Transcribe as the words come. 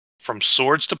from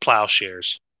Swords to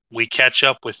Plowshares, we catch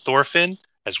up with Thorfinn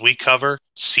as we cover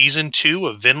Season 2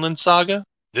 of Vinland Saga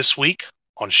this week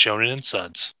on Shonen and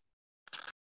Suds.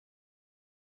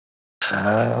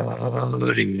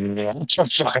 It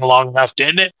took fucking long enough,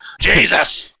 didn't it?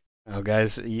 Jesus! Oh,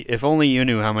 guys, if only you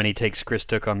knew how many takes Chris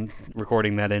took on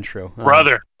recording that intro.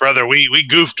 Brother, we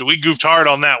goofed hard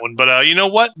on that one. But you know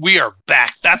what? We are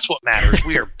back. That's what matters.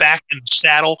 We are back in the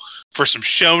saddle for some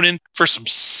shonen, for some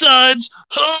suds.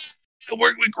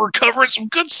 We're covering some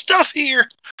good stuff here.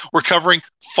 We're covering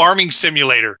Farming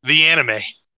Simulator, the anime.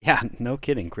 Yeah, no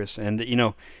kidding, Chris. And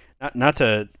not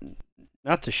to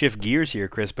shift gears here,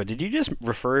 Chris, but did you just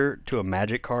refer to a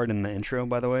magic card in the intro,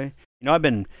 by the way? I've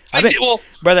been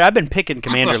picking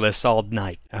commander lists all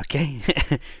night, okay?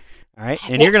 All right,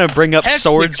 and you're gonna bring up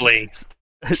swords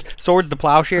to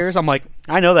plowshares. I'm like,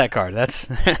 I know that card. That's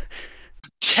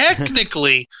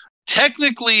technically,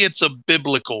 it's a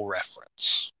biblical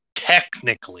reference.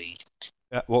 Technically.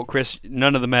 Well, Chris,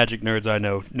 none of the magic nerds I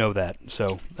know that.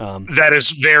 So that is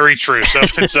very true. So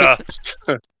it's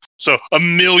so a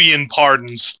million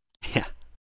pardons.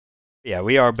 Yeah,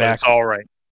 we are back. But it's all right.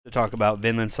 To talk about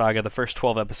Vinland Saga, the first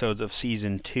 12 episodes of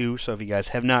Season 2. So if you guys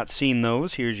have not seen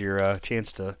those, here's your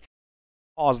chance to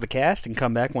pause the cast and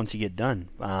come back once you get done.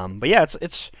 But yeah,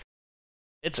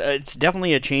 it's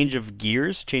definitely a change of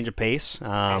gears, change of pace.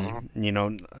 A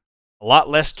lot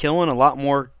less killing, a lot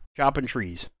more chopping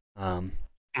trees. A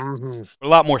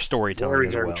lot more storytelling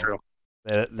as well. True.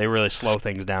 They really slow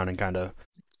things down and kind of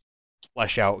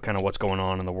flesh out kind of what's going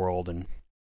on in the world. And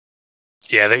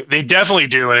yeah, they definitely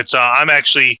do, and it's I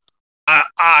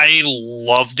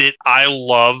loved it. I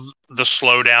love the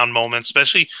slowdown moments,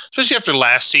 especially after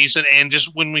last season, and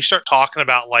just when we start talking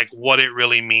about like what it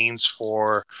really means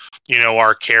for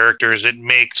our characters, it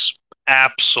makes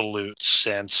absolute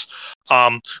sense.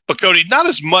 But Cody, not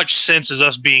as much sense as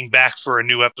us being back for a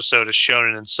new episode of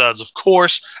Shonen and Suds. Of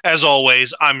course, as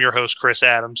always, I'm your host Chris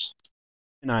Adams,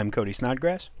 and I'm Cody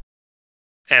Snodgrass.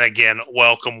 And again,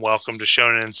 welcome to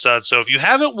Shonen and Suds. So if you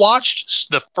haven't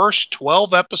watched the first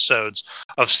 12 episodes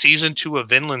of Season 2 of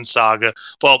Vinland Saga,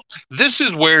 well, this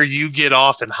is where you get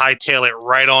off and hightail it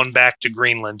right on back to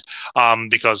Greenland,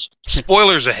 because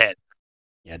spoilers ahead.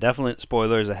 Yeah, definitely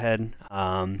spoilers ahead.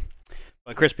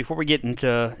 But Chris, before we get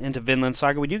into Vinland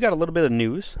Saga, we do got a little bit of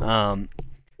news.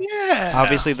 Yeah.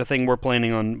 Obviously, the thing we're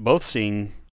planning on both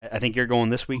seeing, I think you're going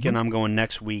this weekend, I'm going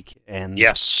next week. And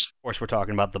yes. Of course, we're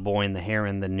talking about The Boy and the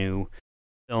Heron, the new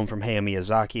film from Hayao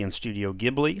Miyazaki and Studio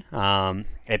Ghibli.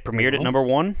 It premiered at number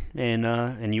 1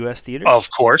 in U.S. theaters. Of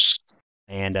course.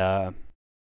 And, yeah,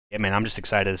 man, I'm just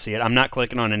excited to see it. I'm not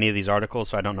clicking on any of these articles,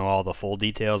 so I don't know all the full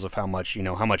details of how much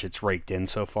it's raked in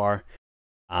so far.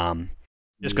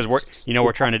 Just because we're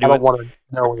trying to do it. I don't want to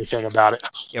know anything about it.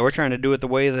 Yeah, we're trying to do it the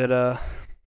way that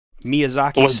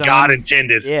Miyazaki. What God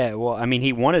intended. Yeah, well, I mean,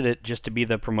 he wanted it just to be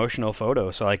the promotional photo.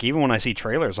 So, like, even when I see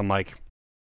trailers, I'm like,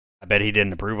 I bet he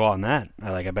didn't approve on that.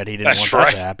 I bet he didn't want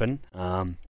that to happen.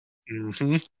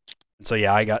 So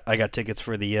yeah, I got tickets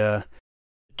for the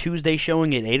Tuesday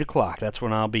showing at 8:00. That's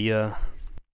when I'll be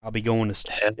going to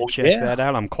check that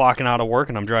out. I'm clocking out of work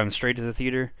and I'm driving straight to the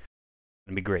theater.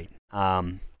 It'll be great.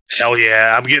 Hell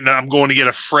yeah! I'm going to get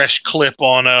a fresh clip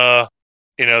on the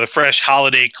fresh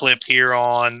holiday clip here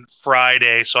on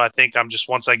Friday. So I think I'm just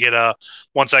once I get my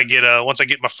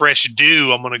fresh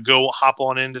due, I'm gonna go hop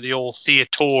on into the old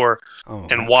theater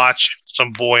and watch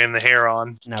some Boy and the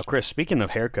Heron. Now, Chris, speaking of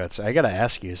haircuts, I gotta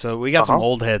ask you. So we got some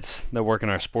old heads that work in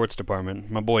our sports department.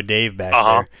 My boy Dave back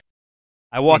there.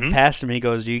 I walked past him and he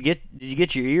goes, Did you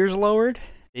get your ears lowered?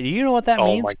 Do you know what that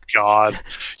means? Oh my God!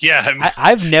 Yeah,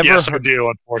 I've never. Yes, I do.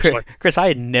 Unfortunately, Chris, I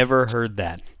had never heard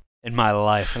that in my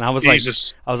life, and I was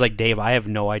like, Dave, I have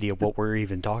no idea what we're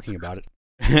even talking about.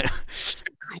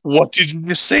 What did you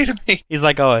just say to me? He's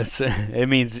like, it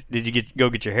means did you go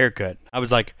get your hair cut? I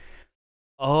was like,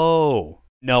 oh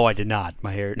no, I did not.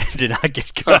 My hair did not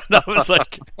get cut. I was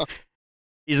like,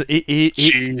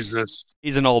 Jesus.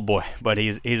 He's an old boy, but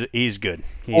he's good.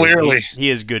 Clearly, he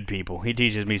is good people. He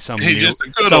teaches me some. He's just a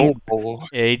good old boy.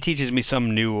 Yeah, he teaches me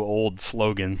some new old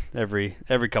slogan every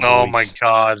couple. Oh of weeks. My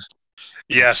God.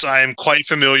 Yes, I am quite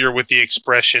familiar with the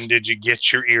expression. Did you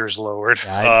get your ears lowered?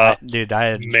 Yeah,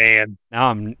 man. Now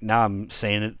I'm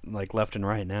saying it like left and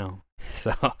right now.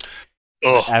 So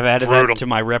I've added that to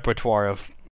my repertoire of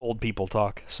old people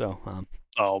talk. So.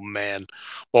 Oh man!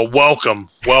 Well, welcome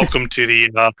to the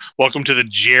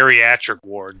geriatric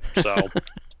ward. So.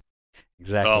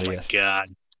 Exactly. Oh my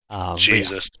God!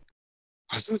 Jesus.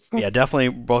 Yeah, definitely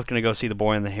both gonna go see The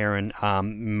Boy and the Heron.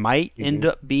 Might end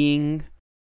up being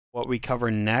what we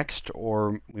cover next,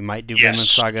 or we might do Vinland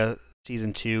Saga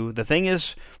season 2. The thing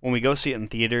is, when we go see it in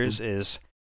theaters, is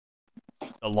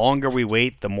the longer we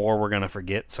wait, the more we're gonna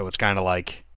forget. So it's kind of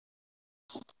like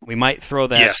we might throw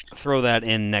that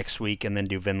in next week and then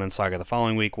do Vinland Saga the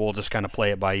following week. We'll just kind of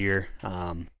play it by ear.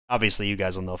 Obviously, you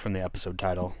guys will know from the episode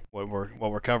title what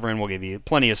we're covering. We'll give you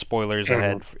plenty of spoilers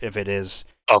ahead if it is,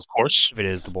 of course,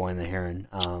 The Boy and the Heron.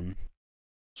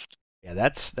 Yeah,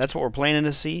 that's what we're planning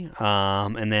to see.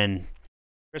 And then,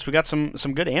 Chris, we got some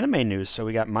good anime news. So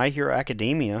we got My Hero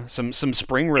Academia. Some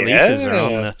spring releases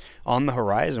are on the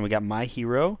horizon. We got My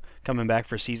Hero coming back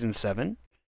for season 7.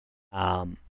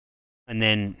 And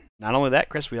then, not only that,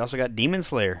 Chris, we also got Demon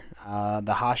Slayer.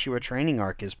 The Hashira training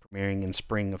arc is premiering in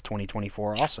spring of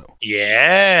 2024 also.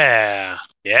 Yeah.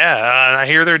 And I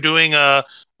hear they're doing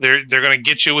they're going to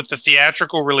get you with the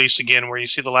theatrical release again, where you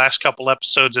see the last couple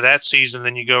episodes of that season,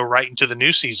 then you go right into the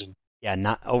new season. Yeah,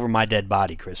 not over my dead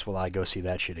body, Chris. Will I go see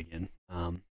that shit again?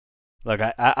 Look,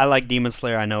 I like Demon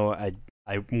Slayer. I know I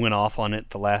went off on it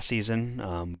the last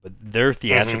season, but their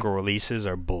theatrical releases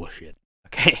are bullshit.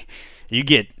 Okay, you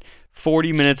get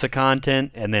 40 minutes of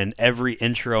content, and then every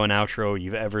intro and outro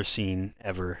you've ever seen,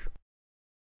 ever,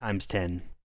 times 10.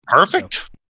 Perfect. So,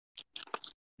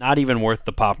 not even worth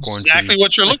the popcorn. Exactly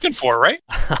what you're looking for, right?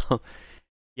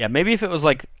 Yeah, maybe if it was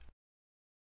like,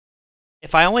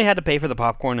 if I only had to pay for the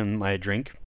popcorn and my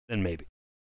drink, then maybe.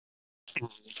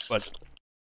 But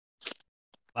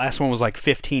last one was like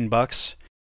 $15,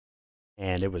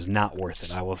 and it was not worth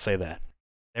it. I will say that.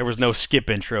 There was no skip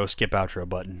intro, skip outro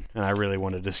button, and I really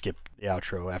wanted to skip the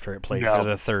outro after it played for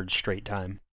the third straight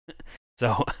time.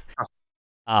 So,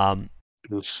 but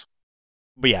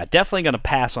yeah, definitely gonna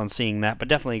pass on seeing that, but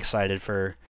definitely excited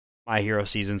for My Hero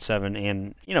season 7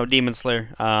 and Demon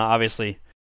Slayer. Obviously,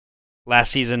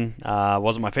 last season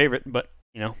wasn't my favorite, but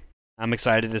I'm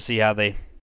excited to see how they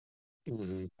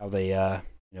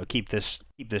keep this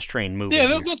train moving. Yeah,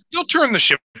 they'll turn the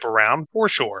ship around for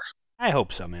sure. I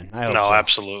hope so, man. I hope so.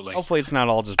 Absolutely. Hopefully it's not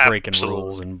all just breaking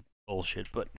rules and bullshit,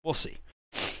 but we'll see.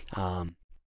 But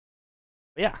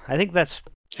yeah, I think that's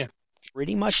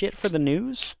pretty much it for the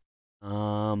news.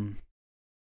 Taking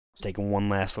one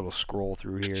last little scroll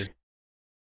through here.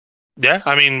 Yeah,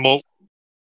 I mean, well,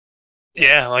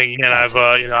 yeah,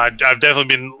 I've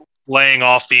definitely been laying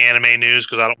off the anime news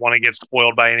because I don't want to get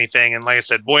spoiled by anything. And like I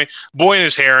said, Boy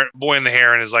and the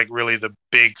Heron is like really the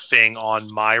big thing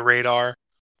on my radar.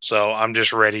 So I'm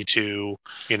just ready to,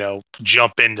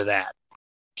 jump into that.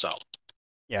 So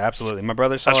yeah, absolutely. My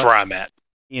brother saw that's where I'm at.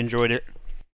 He enjoyed it,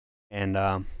 and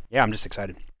yeah, I'm just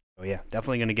excited. So yeah,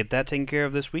 definitely gonna get that taken care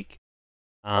of this week.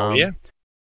 Yeah.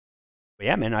 But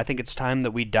yeah, man, I think it's time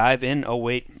that we dive in. Oh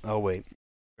wait,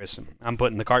 Chris, I'm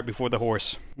putting the cart before the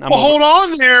horse. Hold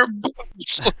on there.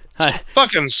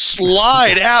 Fucking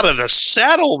slide out of the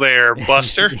saddle there,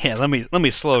 Buster. Yeah, let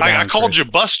me slow down. I called you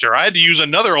Buster. I had to use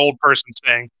another old person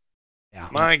saying. Yeah.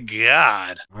 My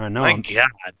God. I know. I'm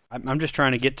just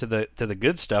trying to get to the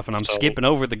good stuff, and I'm skipping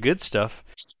over the good stuff.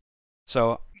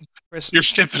 So, Chris, you're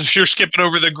skipping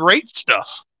over the great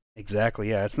stuff. Exactly.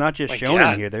 Yeah, it's not just shown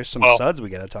in here. There's some suds we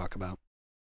got to talk about.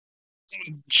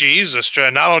 Jesus,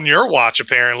 not on your watch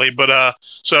apparently, but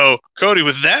so Cody,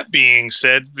 with that being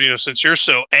said, since you're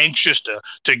so anxious to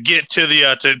get to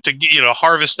the to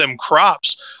harvest them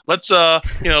crops, let's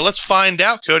find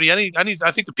out, Cody. I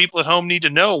think the people at home need to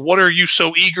know, what are you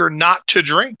so eager not to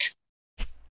drink?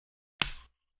 Oh,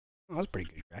 that was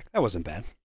pretty good, Jack. That wasn't bad.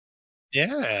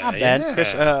 Yeah, not bad,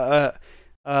 Chris.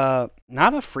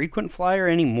 Not a frequent flyer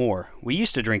anymore. We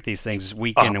used to drink these things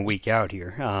week in and week out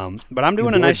here. But I'm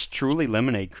doing a nice Truly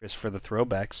lemonade, Chris, for the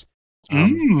throwbacks.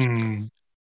 I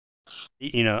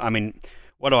mean,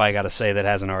 what do I got to say that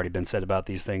hasn't already been said about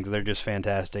these things? They're just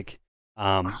fantastic.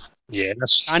 Yes.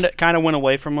 Kind of went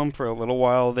away from them for a little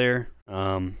while there.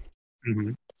 But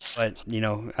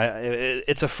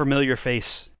it's a familiar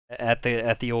face at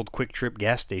the old Quick Trip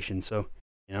gas station. So.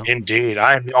 Indeed.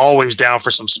 I'm always down for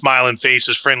some smiling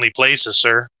faces, friendly places,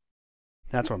 sir.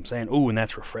 That's what I'm saying. Ooh, and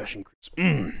that's refreshing, Chris.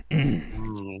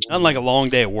 Unlike a long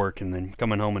day at work and then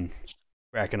coming home and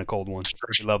cracking a cold one.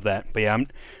 You love that. But yeah, I'm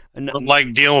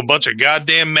like dealing with a bunch of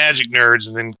goddamn magic nerds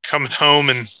and then coming home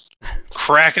and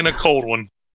cracking a cold one.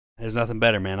 There's nothing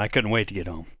better, man. I couldn't wait to get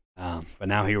home. But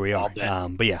now here we are.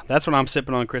 But yeah, that's what I'm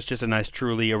sipping on, Chris. Just a nice,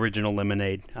 truly original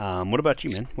lemonade. What about you,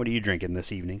 man? What are you drinking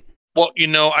this evening? Well,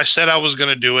 I said I was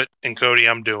going to do it, and Cody,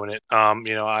 I'm doing it. I'm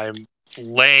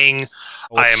laying.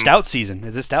 Stout season.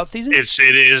 Is it stout season?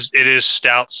 It is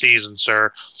stout season,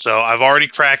 sir. So I've already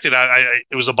cracked it.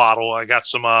 It was a bottle. I got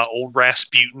some old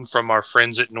Rasputin from our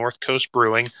friends at North Coast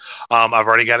Brewing. I've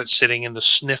already got it sitting in the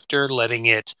snifter, letting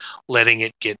it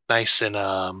get nice and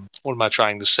what am I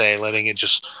trying to say? Letting it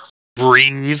just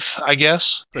breathe, I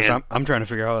guess. Chris, And I'm trying to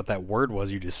figure out what that word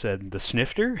was you just said. The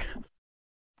snifter?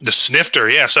 the snifter,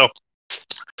 yeah. So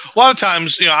a lot of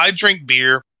times, I drink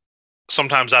beer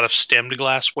sometimes out of stemmed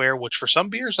glassware, which for some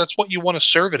beers, that's what you want to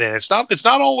serve it in. It's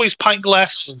not always pint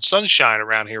glasses and sunshine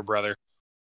around here, brother.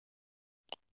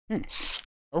 Hmm.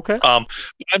 Okay. Um,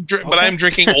 but Okay. I'm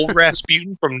drinking Old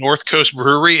Rasputin from North Coast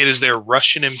Brewery. It is their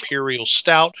Russian Imperial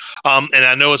Stout. And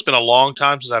I know it's been a long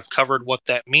time since I've covered what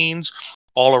that means.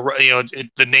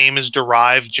 The name is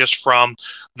derived just from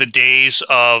the days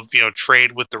of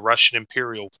trade with the Russian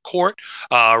Imperial Court.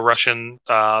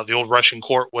 The old Russian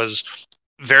court was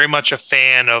very much a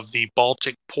fan of the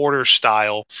Baltic Porter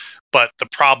style, but the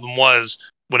problem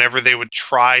was whenever they would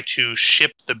try to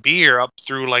ship the beer up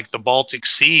through like the Baltic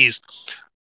seas,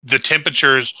 the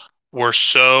temperatures were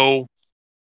so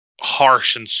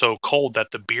harsh and so cold that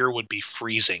the beer would be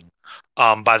freezing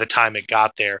by the time it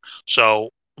got there. So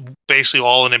basically,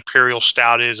 all an imperial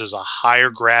stout is a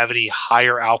higher gravity,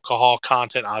 higher alcohol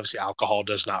content. Obviously, alcohol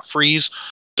does not freeze.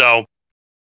 So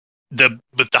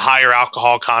with the higher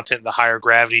alcohol content, the higher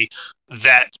gravity,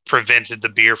 that prevented the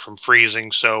beer from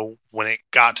freezing. So when it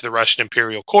got to the Russian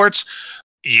imperial courts,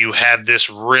 you had this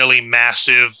really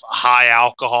massive high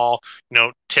alcohol,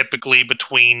 typically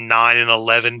between 9 and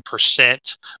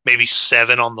 11%, maybe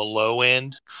 7 on the low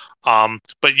end.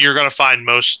 But you're going to find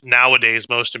most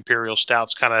imperial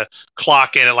stouts kind of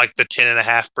clock in at like the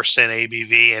 10.5%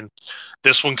 ABV. And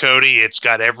this one, Cody, it's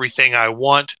got everything I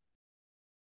want.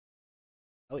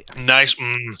 Oh, yeah. Nice,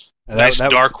 That, that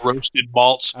dark roasted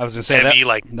malts. I was gonna say Heavy,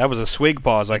 like that was a swig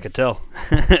pause. I could tell.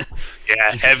 yeah,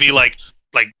 heavy, like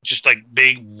just like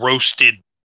big roasted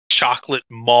chocolate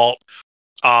malt.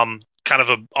 Kind of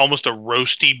almost a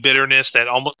roasty bitterness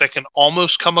that can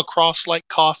almost come across like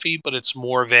coffee, but it's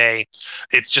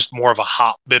just more of a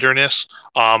hop bitterness.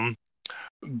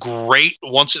 Great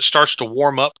once it starts to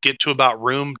warm up, get to about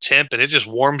room temp, and it just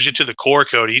warms you to the core,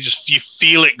 Cody. You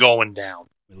feel it going down.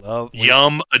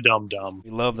 Yum a dum dum.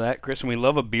 We love that, Chris, and we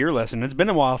love a beer lesson. It's been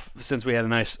a while since we had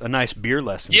a nice beer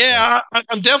lesson. Yeah, so.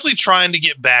 I'm definitely trying to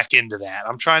get back into that.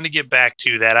 I'm trying to get back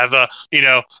to that.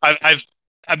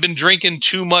 I've been drinking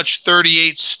too much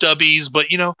 38 stubbies, but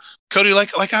Cody,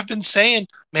 like I've been saying,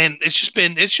 man, it's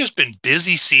just been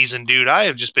busy season, dude. I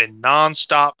have just been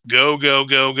nonstop go go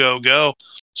go go go.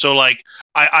 So like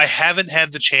I haven't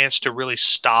had the chance to really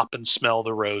stop and smell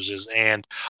the roses, and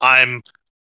I'm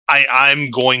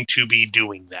going to be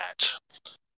doing that.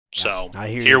 So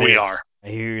here we are. I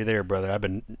hear you there, brother. I've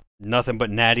been nothing but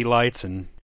natty lights and.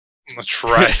 That's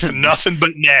right. Nothing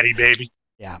but natty, baby.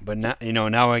 Yeah, but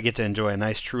now I get to enjoy a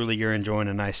nice Truly. You're enjoying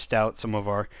a nice stout. Some of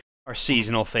our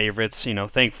seasonal favorites.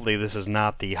 Thankfully this is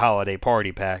not the holiday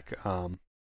party pack.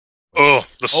 The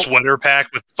sweater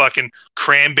pack with fucking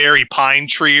cranberry pine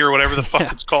tree or whatever the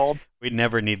fuck it's called. We'd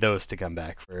never need those to come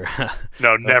back for.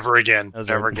 No, never again.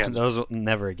 Never again. Those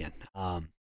never again.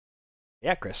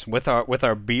 Yeah, Chris. With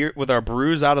our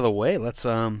brews out of the way, let's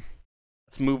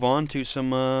move on to some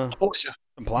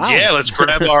plowing. Yeah, let's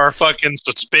grab our fucking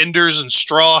suspenders and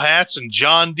straw hats and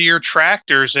John Deere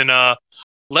tractors and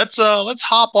let's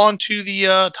hop onto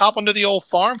the old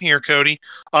farm here, Cody.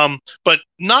 But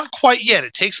not quite yet.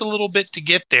 It takes a little bit to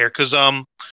get there because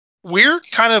we're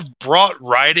kind of brought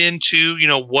right into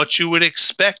what you would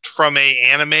expect from a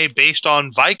anime based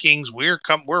on Vikings. We're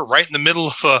right in the middle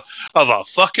of a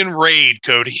fucking raid,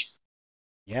 Cody.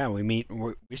 Yeah, we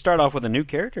start off with a new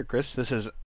character, Chris. This is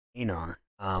Einar.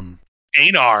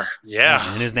 Einar,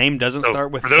 yeah, and his name doesn't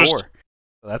start with Thor.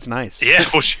 So that's nice. Yeah,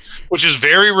 which is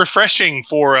very refreshing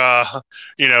for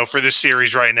for this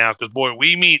series right now because boy,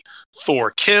 we meet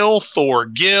Thor Kill, Thor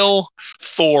Gill,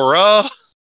 Thora.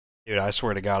 Dude, I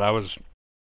swear to God,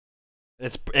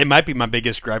 it might be my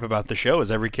biggest gripe about the show is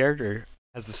every character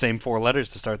has the same 4 letters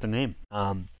to start the name.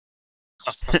 But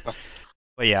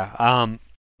yeah,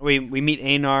 we meet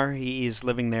Einar. He's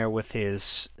living there with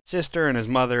his sister and his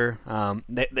mother.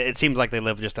 It seems like they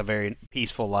live just a very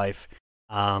peaceful life.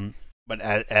 But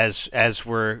as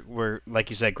we're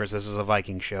like you said, Chris, this is a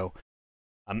Viking show.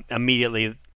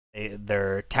 Immediately,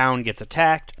 their town gets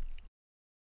attacked.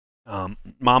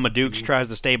 Mama Dukes tries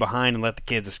to stay behind and let the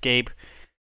kids escape.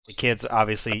 The kids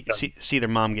obviously see their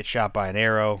mom get shot by an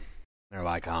arrow. They're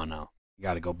like, "Oh no, you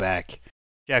got to go back,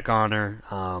 check on her."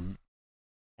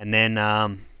 And then,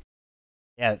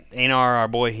 Einar, our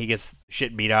boy, he gets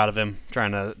shit beat out of him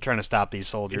trying to stop these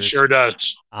soldiers. He sure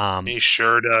does. He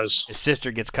sure does. His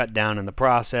sister gets cut down in the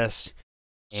process,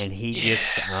 and he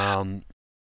gets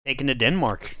taken to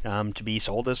Denmark to be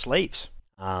sold as slaves.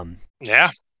 Yeah.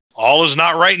 All is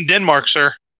not right in Denmark,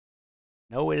 sir.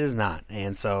 No, it is not.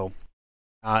 And so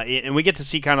And we get to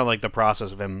see kind of like the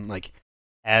process of him, like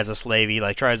as a slave. He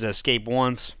like tries to escape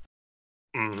once,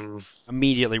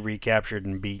 immediately recaptured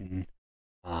and beaten,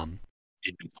 and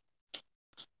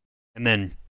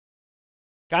then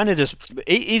kind of just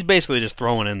he's basically just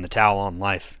throwing in the towel on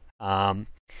life.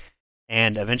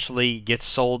 And eventually gets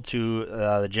sold to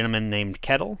the gentleman named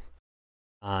Kettle.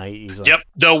 He's like, yep.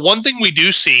 The one thing we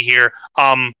do see here,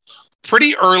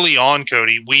 pretty early on,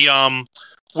 Cody, we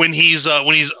when he's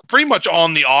pretty much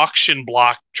on the auction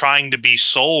block trying to be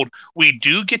sold, we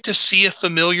do get to see a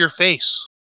familiar face.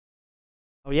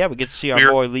 oh yeah, we get to see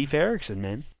our boy Leif Erikson,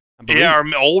 man. Yeah, our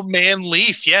old man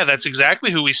Leif. Yeah, that's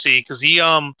exactly who we see, because he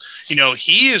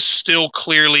he is still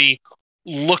clearly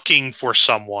looking for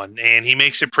someone, and he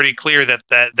makes it pretty clear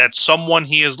that someone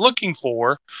he is looking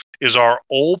for is our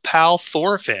old pal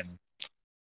Thorfinn.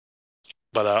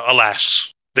 But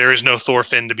alas, there is no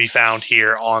Thorfinn to be found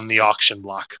here on the auction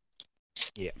block.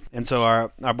 Yeah, and so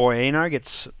our boy Einar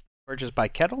gets purchased by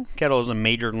Kettle. Kettle is a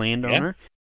major landowner.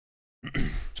 Yeah.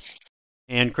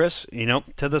 And Chris,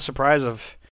 to the surprise of,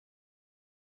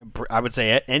 I would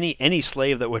say, any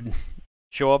slave that would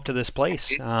show up to this place,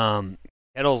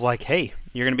 Kettle's like, hey,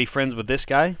 you're going to be friends with this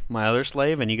guy, my other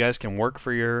slave, and you guys can work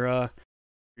for your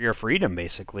freedom,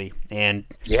 basically. And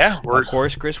yeah, of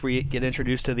course, Chris, we get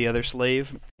introduced to the other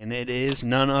slave, and it is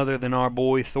none other than our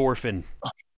boy Thorfinn.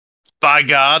 By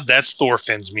God, that's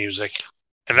Thorfinn's music.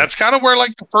 And that's kind of where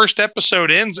like the first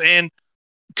episode ends. And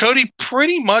Cody,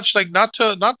 pretty much, like, not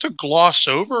to gloss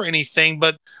over anything,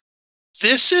 but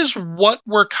this is what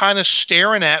we're kind of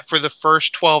staring at for the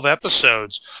first 12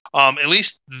 episodes. At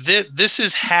least this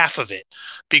is half of it,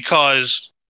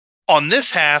 because on this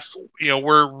half,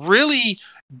 we're really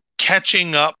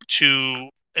catching up to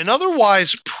an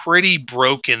otherwise pretty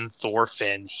broken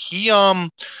Thorfinn. He,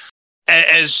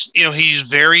 as he's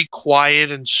very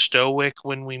quiet and stoic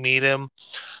when we meet him,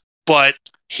 but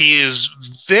he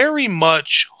is very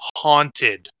much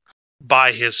haunted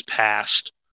by his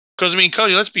past. Because, I mean,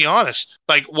 Cody, let's be honest.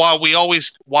 Like, while we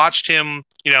always watched him,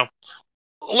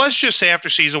 let's just say after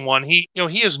season 1, he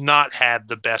has not had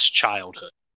the best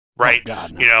childhood, right? Oh,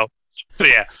 God, no. So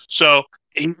yeah. So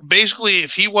basically,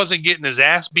 if he wasn't getting his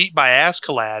ass beat by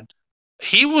Askeladd,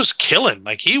 he was killing.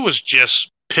 Like, he was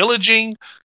just pillaging,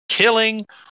 killing,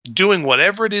 doing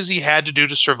whatever it is he had to do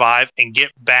to survive and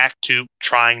get back to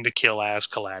trying to kill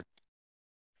Askeladd.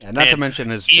 And not to mention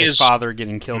his father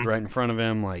getting killed right in front of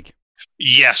him, like.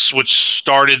 Yes, which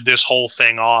started this whole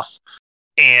thing off.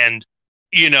 And,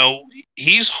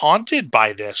 he's haunted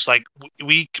by this. Like,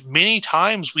 we many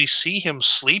times we see him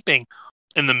sleeping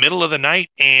in the middle of the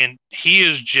night, and he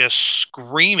is just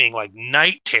screaming like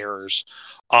night terrors.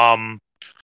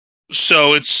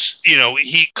 So it's,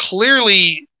 he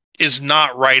clearly is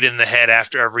not right in the head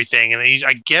after everything. And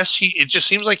it just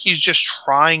seems like he's just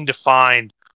trying to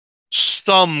find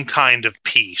some kind of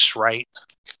peace, right?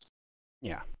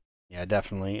 Yeah,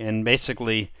 definitely. And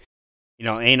basically,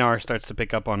 Einar starts to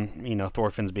pick up on,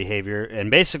 Thorfinn's behavior. And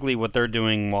basically what they're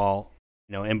doing while,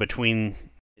 in between,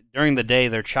 during the day,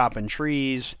 they're chopping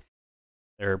trees.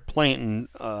 They're planting,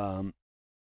 I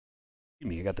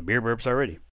got the beer burps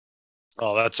already.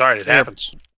 Oh, that's all right. It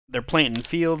happens. They're planting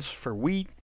fields for wheat.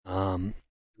 All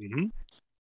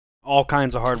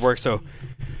kinds of hard work. So,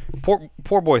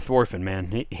 poor boy Thorfinn,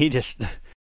 man. He just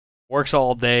works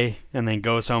all day and then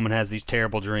goes home and has these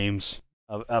terrible dreams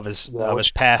of his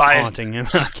past haunting him.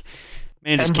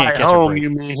 Man, just can't catch a break.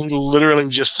 You mean he literally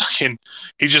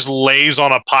just lays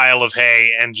on a pile of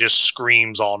hay and just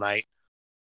screams all night.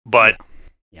 But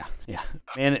yeah,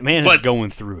 man is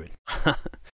going through it.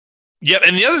 Yep,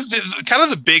 and the other kind of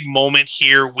the big moment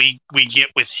here we get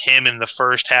with him in the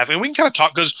first half, and we can kind of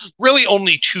talk, because really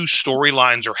only 2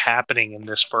 storylines are happening in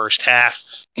this first half,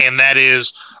 and that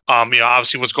is,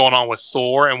 obviously what's going on with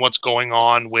Thor and what's going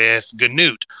on with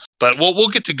Ganut. But we'll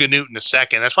get to Ganut in a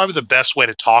second. That's probably the best way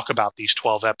to talk about these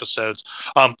 12 episodes.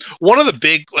 One of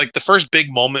the first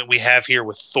big moment we have here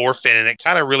with Thorfinn, and it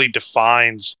kind of really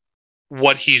defines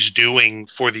what he's doing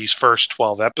for these first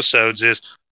 12 episodes, is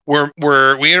we're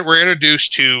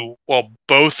introduced to, well,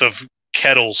 both of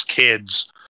Kettle's kids,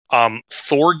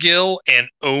 Thorgil and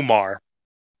Omar.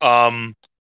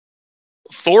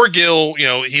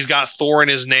 Thorgil, he's got Thor in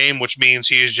his name, which means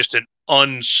he is just an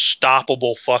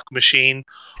unstoppable fuck machine,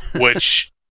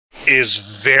 which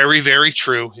is very, very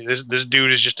true. This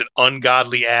dude is just an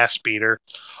ungodly ass beater.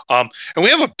 And we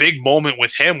have a big moment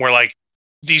with him where, like,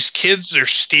 these kids are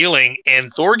stealing,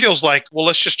 and Thorgil's like, well,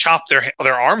 let's just chop their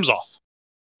arms off.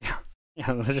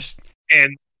 Yeah, just...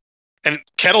 And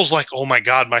Kettle's like, oh my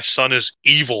God, my son is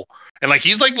evil. And like,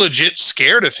 he's like legit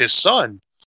scared of his son.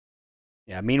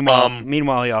 Yeah.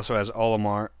 Meanwhile, he also has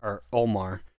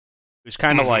Olmar, who's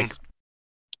kind of mhm, like,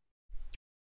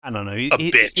 I don't know. a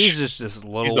He's bitch. just this He's a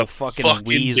little fucking fucking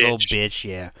weasel bitch. bitch.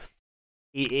 Yeah.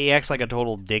 He acts like a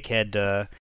total dickhead to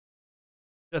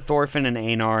Thorfinn and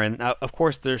Einar, and of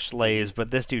course they're slaves, but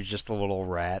this dude's just a little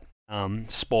rat.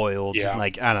 Spoiled. Yeah.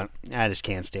 Like I just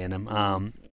can't stand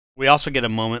him. We also get a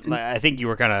moment. Like, I think you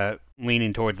were kind of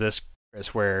leaning towards this,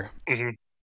 Chris, where Hmm.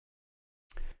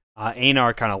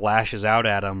 Einar kind of lashes out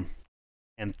at him,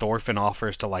 and Thorfinn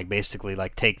offers to like basically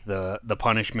like take the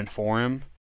punishment for him.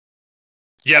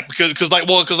 Yeah, because like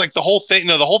the whole thing,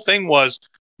 the whole thing was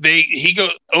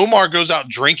Omar goes out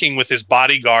drinking with his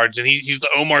bodyguards, and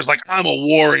Omar's like, I'm a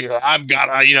warrior, I've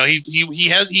got,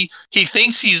 he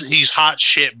thinks he's hot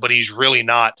shit, but he's really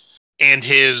not, and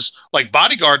his like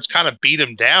bodyguards kind of beat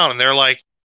him down, and they're like,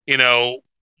 you know,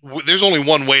 there's only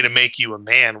one way to make you a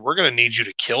man. We're gonna need you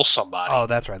to kill somebody. Oh,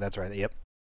 that's right. That's right. Yep.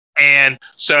 And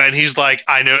he's like,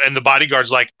 I know. And the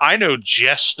bodyguard's like, I know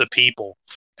just the people.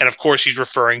 And of course, he's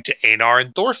referring to Einar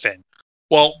and Thorfinn.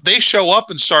 Well, they show up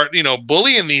and start,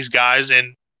 bullying these guys.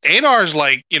 And Einar's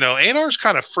like, Einar's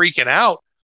kind of freaking out.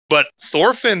 But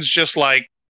Thorfinn's just like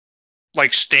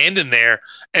standing there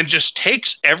and just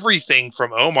takes everything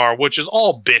from Omar, which is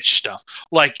all bitch stuff.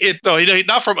 Like it, though,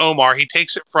 not from Omar. He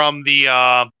takes it from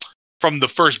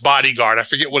the first bodyguard. I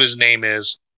forget what his name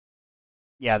is.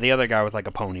 Yeah, the other guy with like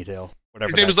a ponytail, whatever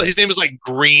His name that. is his name is like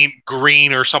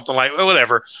Green or something like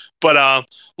whatever. But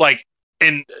like,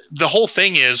 and the whole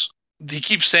thing is he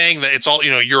keeps saying that it's all,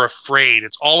 you're afraid.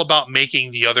 It's all about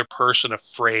making the other person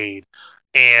afraid,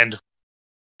 and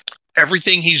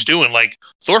everything he's doing, like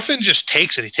Thorfinn just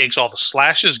takes it. He takes all the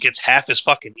slashes, gets half his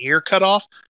fucking ear cut off.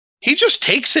 He just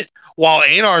takes it. While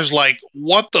Einar's like,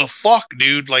 "What the fuck,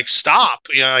 dude? Like, stop!"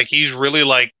 Like he's really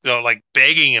like, like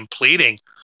begging and pleading.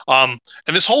 And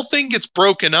this whole thing gets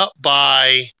broken up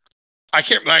by I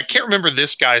can't remember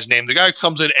this guy's name. The guy who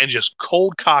comes in and just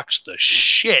cold cocks the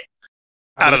shit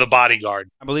I out of believe, the bodyguard.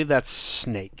 I believe that's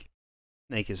Snake.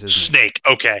 Snake is his name. Snake.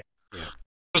 Okay. Yeah.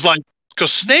 It was like,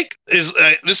 because Snake is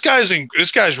this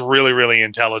guy's really really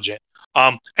intelligent.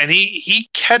 And he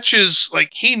catches,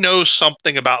 like, he knows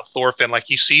something about Thorfinn, like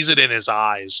he sees it in his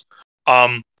eyes.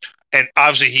 Um, and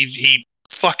obviously he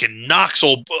fucking knocks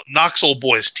old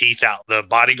boy's teeth out. The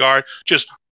bodyguard just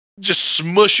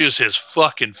smushes his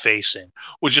fucking face in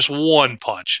with just one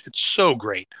punch. It's so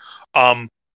great. Um,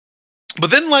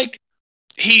 but then like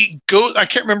he goes, I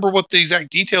can't remember what the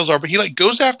exact details are, but he like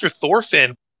goes after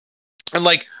Thorfinn and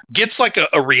like gets like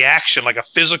a reaction, like a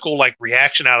physical like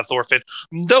reaction out of Thorfinn.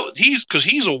 No, because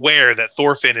he's aware that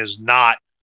Thorfinn is not,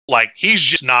 like, he's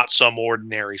just not some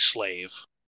ordinary slave.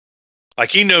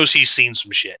 Like he knows he's seen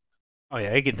some shit. Oh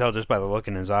yeah, you can tell just by the look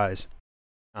in his eyes.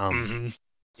 Mm-hmm.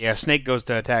 Yeah, Snake goes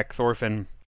to attack Thorfinn,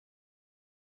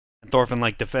 and Thorfinn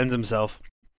like defends himself,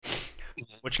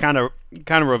 which kind of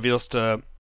reveals to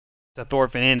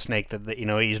Thorfinn and Snake that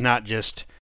he's not just.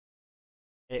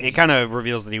 It kind of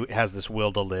reveals that he has this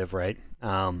will to live, right?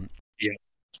 Yeah.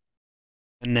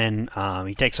 And then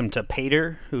he takes him to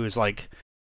Pater, who is like.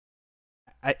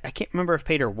 I can't remember if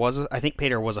Pater was. I think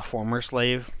Pater was a former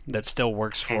slave that still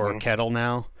works for Kettle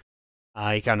now.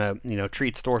 He kind of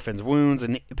treats Thorfinn's wounds,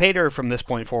 and Pater from this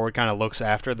point forward kind of looks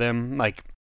after them, like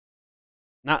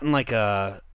not in like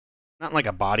a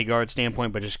bodyguard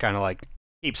standpoint, but just kind of like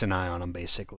keeps an eye on them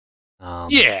basically.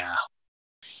 Yeah.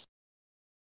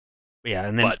 Yeah,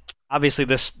 and then obviously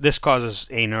this causes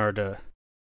Einar to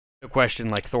question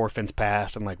like Thorfinn's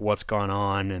past and like what's gone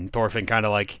on, and Thorfinn kind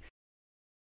of like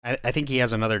I think he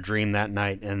has another dream that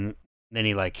night, and then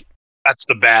he like That's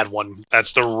the bad one.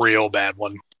 That's the real bad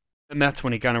one. and that's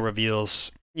when he kind of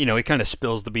reveals, he kind of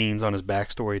spills the beans on his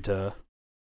backstory to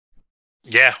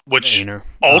which Einar.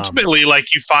 ultimately,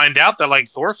 like, you find out that like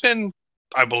Thorfinn,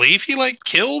 I believe he like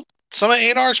killed some of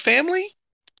Einar's family.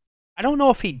 I don't know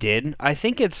if he did. I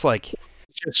think it's like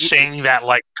Just saying that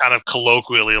like kind of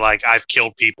colloquially, like, I've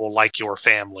killed people like your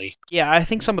family. yeah, I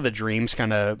think some of the dreams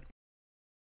kind of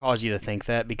cause you to think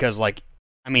that because like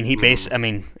I mean he's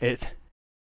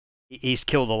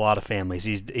killed a lot of families.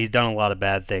 He's done a lot of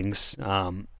bad things.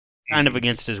 Kind of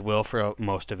against his will for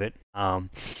most of it.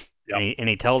 Yep. And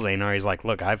he tells Einar, he's like,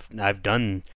 look, I've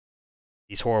done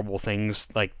these horrible things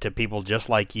like to people just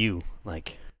like you,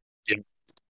 like. Yep.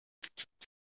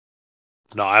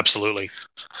 No, absolutely.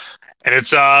 And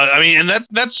it's I mean, and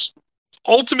that's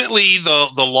ultimately the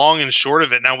long and short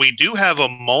of it. Now we do have a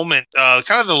moment,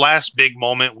 kind of the last big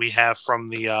moment we have from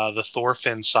the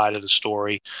Thorfinn side of the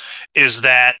story, is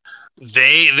that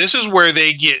this is where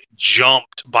they get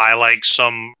jumped by like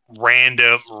some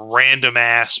random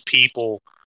ass people,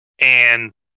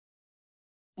 and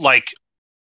like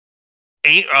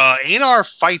Einar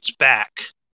fights back,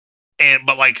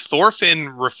 but like Thorfinn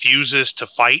refuses to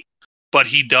fight, but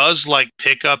he does like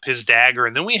pick up his dagger,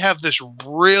 and then we have this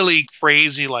really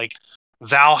crazy like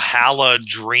Valhalla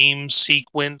dream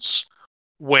sequence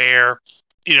where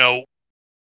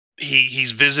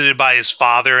he's visited by his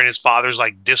father, and his father's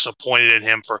like disappointed in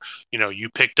him for you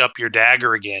picked up your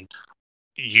dagger again.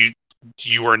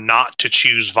 You are not to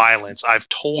choose violence. I've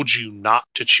told you not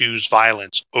to choose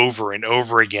violence over and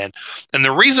over again. And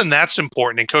the reason that's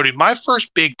important, and Cody, my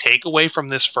first big takeaway from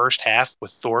this first half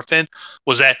with Thorfinn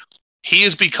was that he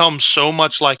has become so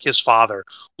much like his father.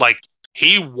 Like,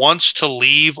 he wants to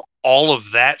leave all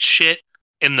of that shit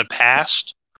in the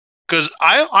past. Because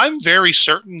I'm very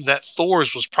certain that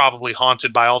Thor's was probably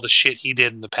haunted by all the shit he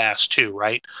did in the past too,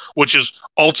 right? Which is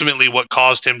ultimately what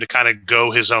caused him to kind of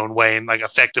go his own way and like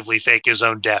effectively fake his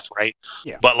own death, right?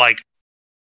 Yeah. But like,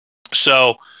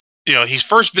 so he's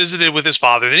first visited with his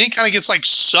father, then he kind of gets like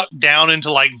sucked down into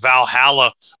like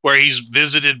Valhalla, where he's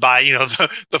visited by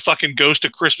the fucking ghost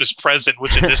of Christmas Present,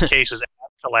 which in this case is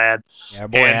Askeladd. Yeah,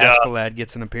 boy, Askeladd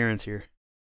gets an appearance here.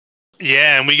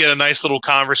 Yeah, and we get a nice little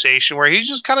conversation where he's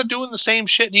just kind of doing the same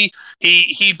shit. And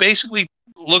he basically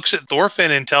looks at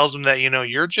Thorfinn and tells him that,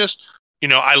 you're just,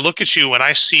 I look at you and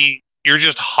I see you're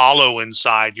just hollow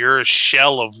inside. You're a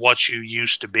shell of what you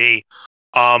used to be.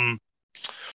 And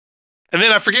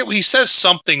then I forget what he says,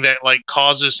 something that like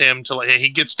causes him to, like, he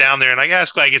gets down there, and I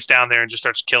guess Askeladd gets down there and just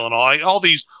starts killing all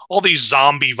these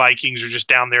zombie Vikings are just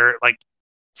down there like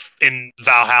in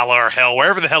Valhalla or hell,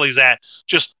 wherever the hell he's at,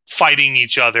 just fighting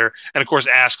each other. And of course,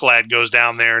 Askeladd goes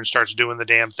down there and starts doing the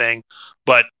damn thing.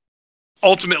 But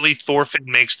ultimately, Thorfinn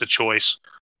makes the choice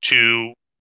to,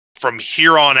 from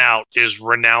here on out, is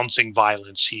renouncing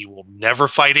violence. He will never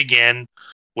fight again,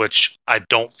 which I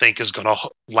don't think is going to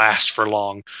last for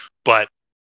long. But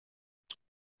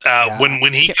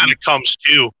when he kind of comes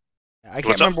to, I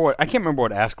can't remember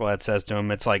what Askeladd says to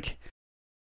him. It's like,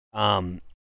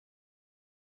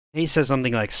 he says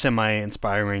something like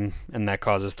semi-inspiring, and that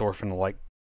causes Thorfinn to like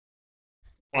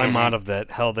climb out of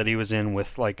that hell that he was in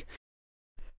with like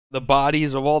the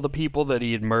bodies of all the people that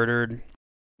he had murdered,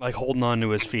 like holding on to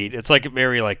his feet. It's like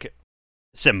very like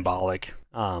symbolic.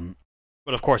 But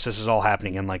of course, this is all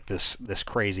happening in like this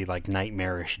crazy like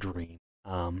nightmarish dream.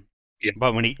 Yeah.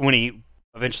 But when he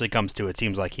eventually comes to it,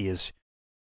 seems like he is,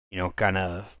 kind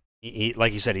of he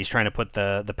like you said, he's trying to put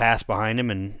the past behind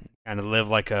him and kind of live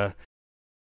like a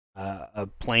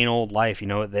plain old life,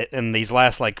 and these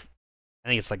last, like, I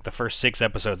think it's like the first 6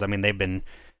 episodes, I mean, they've been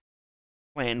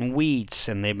planting wheats,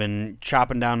 and they've been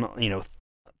chopping down,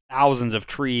 thousands of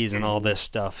trees and all this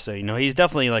stuff, so, he's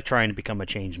definitely, like, trying to become a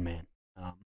changed man.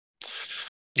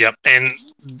 Yep, and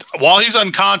while he's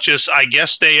unconscious, I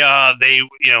guess they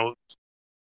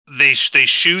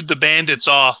shooed the bandits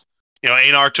off.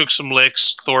 Einar took some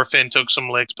licks, Thorfinn took some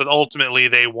licks, but ultimately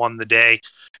they won the day,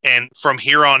 and from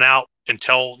here on out,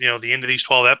 until the end of these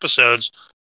 12 episodes,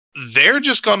 they're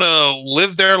just gonna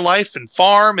live their life and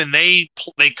farm, and they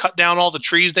cut down all the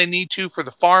trees they need to for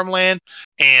the farmland.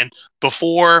 And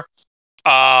before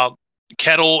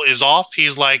Kettle is off,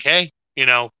 he's like, hey,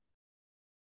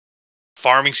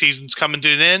 farming season's coming to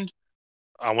an end.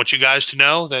 I want you guys to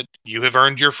know that you have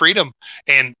earned your freedom.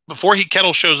 And before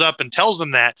Kettle shows up and tells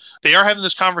them that, they are having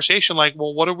this conversation like,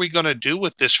 well, what are we going to do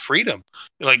with this freedom?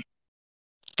 Like,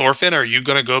 Thorfinn, are you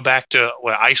going to go back to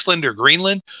Iceland or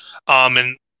Greenland?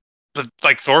 But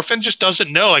like Thorfinn just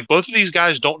doesn't know. Like, both of these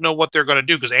guys don't know what they're going to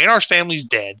do because Einar's family's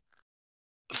dead.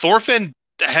 Thorfinn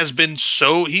has been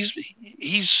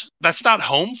he's that's not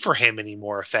home for him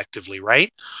anymore, effectively, right?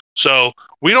 So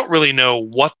we don't really know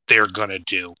what they're going to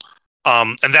do.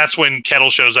 And that's when Kettle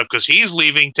shows up because he's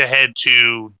leaving to head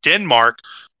to Denmark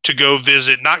to go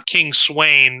visit not King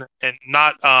Sweyn and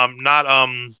not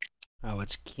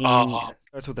it's King.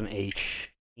 Starts with an H.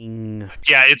 King.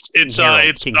 Yeah, it's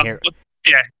King Harold. It's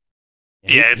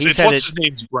what's his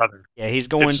name's brother. Yeah, he's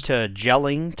going to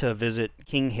Jelling to visit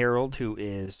King Harold, who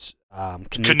is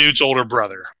Canute's older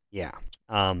brother. Yeah.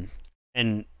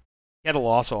 And Kettle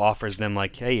also offers them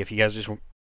like, hey, if you guys just want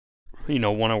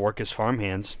to work as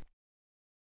farmhands.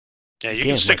 Yeah, you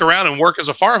can stick around and work as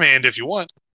a farmhand if you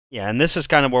want. Yeah, and this is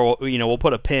kind of where we'll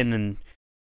put a pin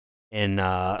in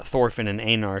Thorfinn and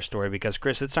Einar's story, because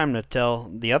Chris, it's time to tell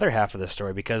the other half of the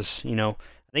story, because I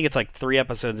think it's like 3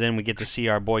 episodes in we get to see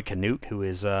our boy Canute, who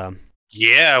is so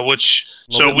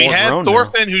we had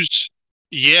Thorfinn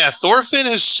Thorfinn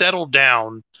has settled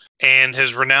down and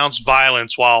has renounced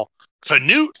violence, while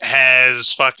Canute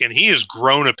has he has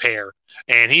grown a pair,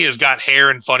 and he has got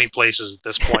hair in funny places at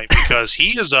this point because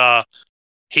he's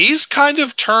kind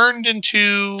of turned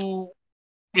into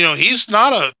he's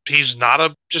not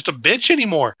just a bitch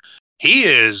anymore.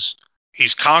 He's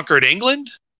conquered England.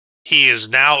 He is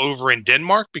now over in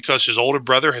Denmark because his older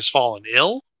brother has fallen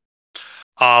ill.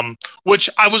 Which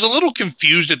I was a little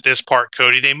confused at this part,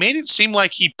 Cody. They made it seem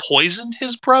like he poisoned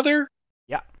his brother.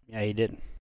 Yeah, he did.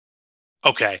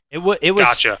 Okay, it was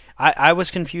gotcha. I was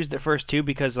confused at first too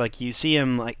because like you see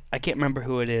him like I can't remember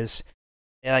who it is.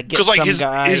 Because like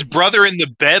his brother in the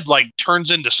bed like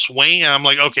turns into Swain, and I'm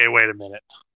like, okay, wait a minute.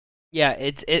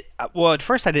 Yeah, well at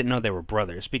first I didn't know they were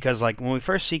brothers because like when we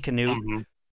first see Canute,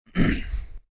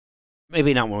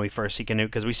 maybe not when we first see Canute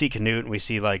because we see Canute and we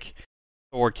see like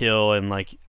Thorkill and like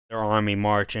their army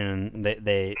marching and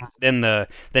then the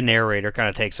narrator kind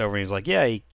of takes over and he's like, yeah,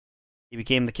 he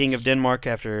became the king of Denmark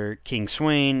after King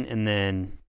Sweyn, and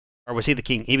then, or was he the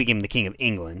king? He became the king of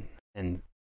England, and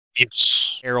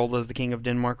yes, Harold is the king of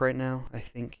Denmark right now, I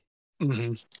think.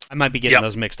 Mm-hmm. I might be getting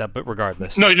those mixed up, but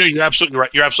regardless. No, you're absolutely right.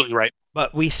 You're absolutely right.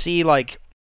 But we see like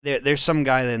there's some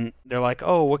guy, then they're like,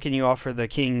 oh, what can you offer the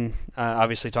king?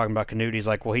 Obviously talking about Canute, he's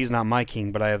like, well, he's not my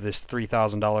king, but I have this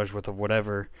 $3,000 worth of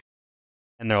whatever,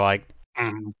 and they're like,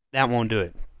 that won't do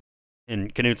it.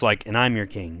 And Canute's like, and I'm your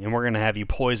king, and we're going to have you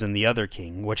poison the other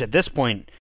king, which at this point,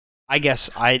 I guess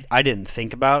I didn't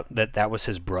think about that was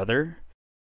his brother.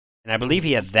 And I believe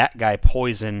he had that guy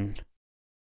poison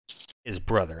his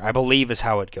brother, I believe is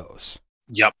how it goes.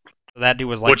 Yep. So that dude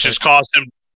was like... Which has caused him...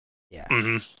 Yeah.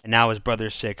 And now his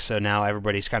brother's sick, so now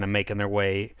everybody's kind of making their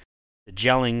way to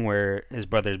Jelling, where his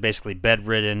brother's basically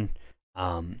bedridden.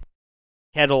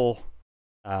 Kettle,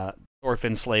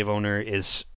 Thorfinn's slave owner,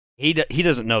 is... He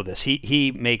doesn't know this.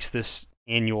 He makes this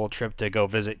annual trip to go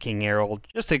visit King Harold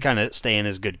just to kind of stay in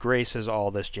his good graces, all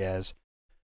this jazz.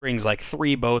 Brings like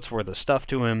 3 boats worth of stuff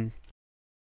to him.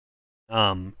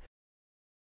 Now,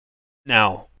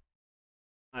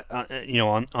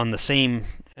 on the same,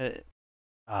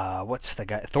 what's the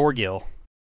guy? Thorgil.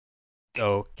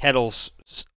 So Kettle's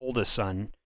oldest son.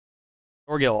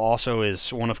 Thorgil also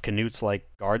is one of Canute's like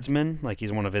guardsmen. Like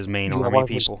he's one of his main army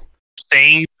people.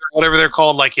 Thing, whatever they're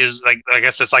called, like his I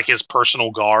guess it's like his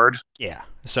personal guard. Yeah.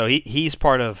 So he's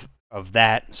part of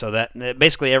that. So that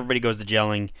basically everybody goes to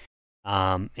Jelling,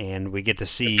 and we get to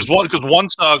see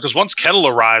because once Kettle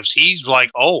arrives, he's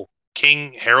like, oh,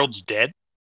 King Harold's dead.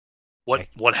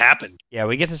 What happened? Yeah,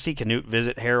 we get to see Canute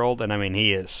visit Harold, and I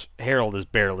mean Harold is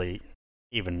barely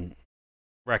even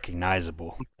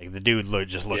recognizable. Like the dude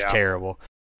just looks terrible.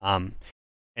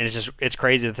 And it's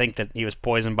crazy to think that he was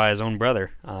poisoned by his own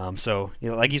brother. So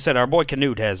like you said, our boy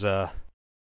Canute has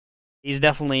he's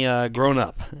definitely grown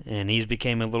up, and he's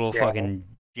became a little fucking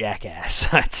jackass,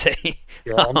 I'd say.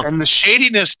 Yeah, and the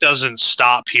shadiness doesn't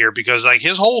stop here because like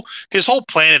his whole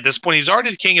plan at this point, he's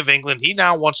already the king of England. He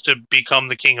now wants to become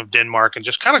the king of Denmark and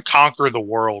just kind of conquer the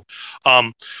world.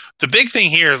 The big thing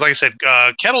here is, like I said,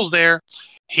 Kettle's there.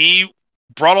 He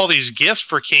brought all these gifts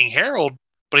for King Harold.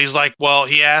 But he's like, well,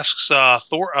 he asks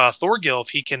Thorgil if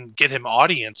he can get him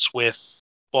audience with,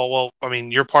 well, I mean,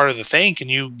 you're part of the thing. Can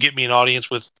you get me an audience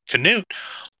with Canute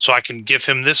so I can give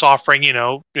him this offering,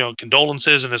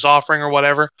 condolences and this offering or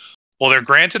whatever? Well, they're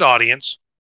granted audience.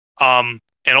 And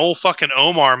old fucking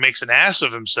Omar makes an ass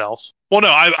of himself. Well, no,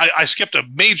 I skipped a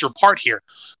major part here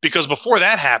because before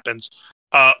that happens,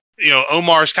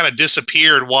 Omar's kind of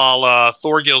disappeared while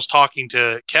Thorgil's talking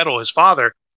to Kettle, his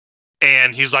father.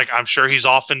 And he's like, I'm sure he's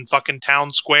off in fucking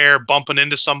town square bumping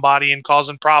into somebody and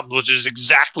causing problems, which is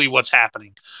exactly what's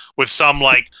happening with some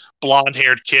like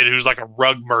blonde-haired kid who's like a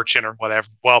rug merchant or whatever.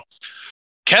 Well,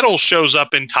 Kettle shows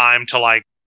up in time to like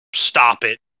stop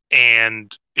it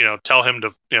and, tell him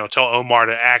to, tell Omar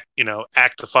to act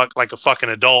the fuck like a fucking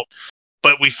adult.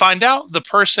 But we find out the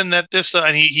person that this,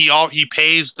 and he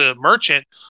pays the merchant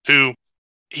who,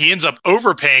 he ends up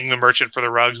overpaying the merchant for the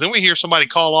rugs. Then we hear somebody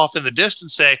call off in the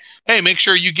distance say, hey, make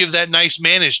sure you give that nice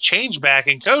man his change back.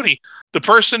 And Cody, the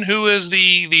person who is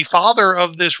the father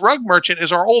of this rug merchant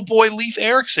is our old boy Leif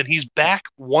Erikson. He's back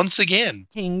once again.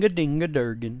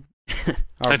 Hinga-dinga-durgan.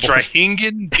 That's right.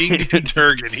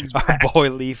 Hinga-dinga-durgan. He's our back. boy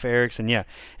Leif Erikson, yeah.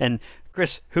 And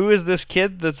Chris, who is this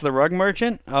kid that's the rug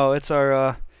merchant? Oh, it's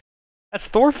our, that's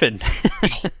Thorfinn.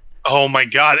 Oh my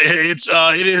God.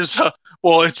 It is...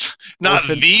 Well, it's not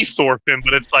Thorfinn. The Thorfinn,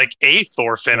 but it's like a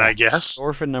Thorfinn, I guess.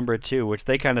 Thorfinn number 2, which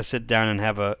they kind of sit down and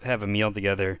have a meal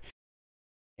together.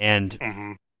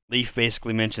 And Leif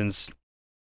basically mentions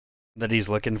that he's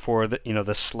looking for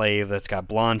the slave that's got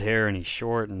blonde hair and he's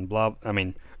short and blah. I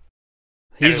mean,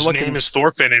 his name is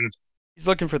Thorfinn, and he's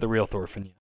looking for the real Thorfinn.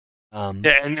 And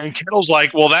Kettle's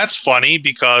like, well, that's funny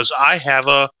because I have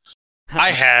a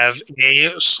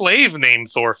slave named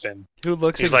Thorfinn who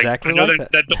looks exactly like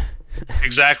that.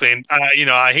 Exactly, and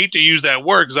I hate to use that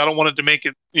word because I don't want it to make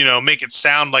it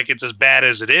sound like it's as bad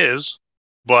as it is,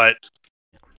 but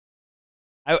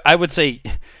I would say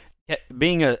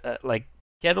being like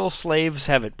kettle slaves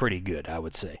have it pretty good. I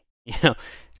would say, yeah,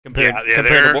 compared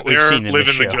to what we've they're seen in the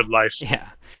living the show. good life. Yeah.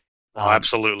 Oh,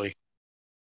 absolutely.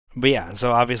 But yeah,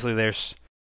 so obviously there's,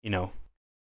 you know,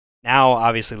 now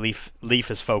obviously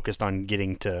Leaf is focused on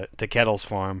getting to Kettle's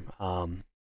farm,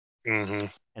 Mm-hmm.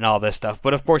 and all this stuff.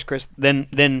 But of course, Chris, then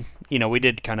we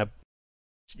did kind of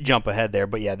jump ahead there,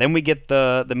 but yeah, then we get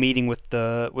the meeting with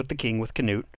the king, with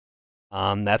Canute.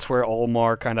 That's where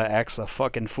Olmar kind of acts a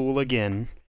fucking fool again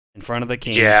in front of the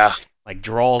king. Yeah. Like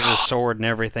draws his sword and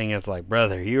everything. It's like,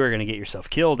 brother, you are gonna get yourself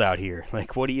killed out here.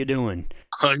 Like, what are you doing?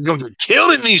 You're gonna get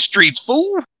killed in these streets,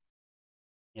 fool.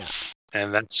 Yeah.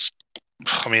 And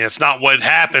it's not what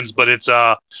happens, but it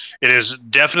is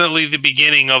definitely the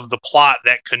beginning of the plot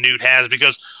that Canute has,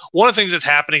 because one of the things that's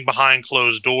happening behind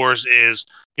closed doors is,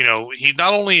 he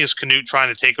not only is Canute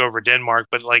trying to take over Denmark,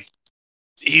 but like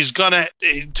he's gonna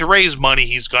to raise money,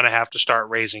 he's gonna have to start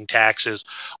raising taxes,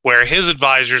 where his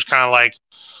advisor's kind of like,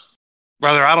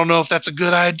 brother, I don't know if that's a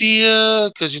good idea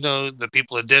because the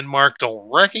people of Denmark don't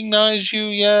recognize you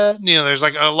yet. There's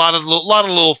like a lot of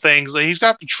little things that he's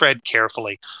got to tread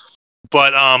carefully.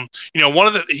 But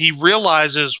he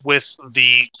realizes with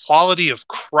the quality of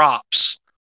crops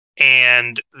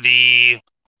and the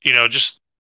just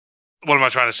what am I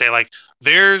trying to say? Like,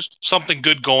 there's something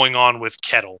good going on with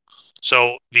Kettle.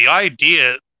 So the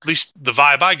idea, at least the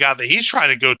vibe I got, that he's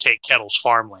trying to go take Kettle's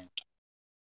farmland.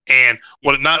 And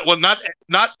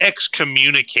not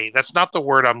excommunicate. That's not the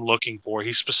word I'm looking for.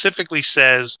 He specifically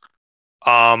says,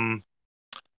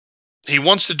 he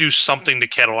wants to do something to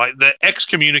Kettle. The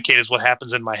excommunicate is what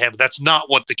happens in my head, but that's not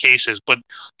what the case is. But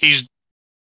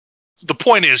the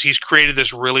point is, he's created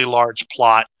this really large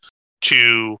plot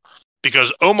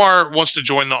because Omar wants to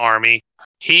join the army.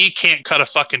 He can't cut a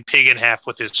fucking pig in half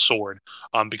with his sword,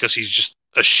 because he's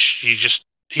a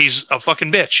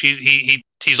fucking bitch.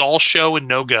 He's all show and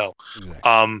no go.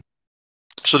 Exactly.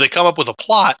 So they come up with a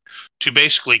plot to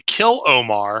basically kill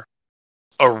Omar,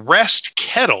 arrest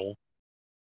Kettle,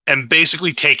 and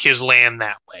basically take his land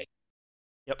that way.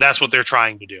 Yep. That's what they're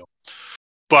trying to do.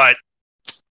 But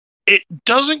it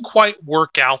doesn't quite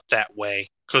work out that way,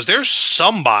 because there's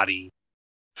somebody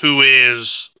who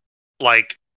is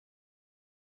like,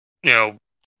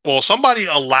 somebody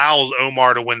allows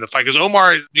Omar to win the fight, because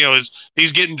Omar,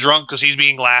 he's getting drunk because he's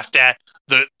being laughed at.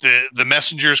 The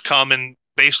messengers come and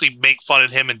basically make fun of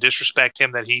him and disrespect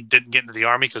him that he didn't get into the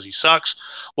army because he sucks.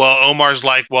 Well, Omar's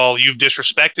like, well, you've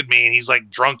disrespected me, and he's like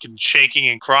drunk and shaking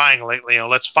and crying, like,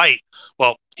 let's fight.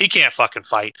 Well, he can't fucking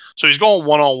fight, so he's going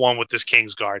one-on-one with this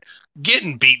Kingsguard,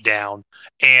 getting beat down.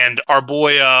 And our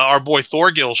boy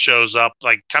Thorgil shows up,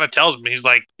 like, kind of tells him, he's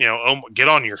like, get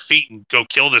on your feet and go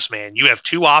kill this man. You have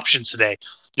two options today.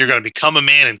 You're going to become a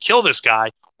man and kill this guy,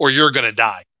 or you're going to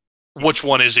die. Which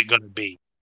one is it going to be?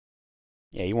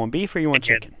 Yeah, you want beef or you want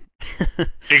chicken?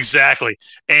 Exactly.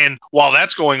 And while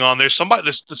that's going on, there's somebody,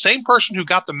 the same person who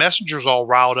got the messengers all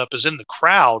riled up is in the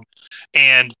crowd.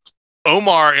 And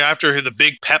Omar, after the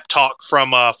big pep talk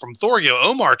from Thorgil,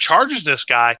 Omar charges this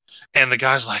guy, and the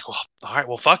guy's like, well, all right,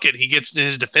 well, fuck it. He gets in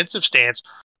his defensive stance.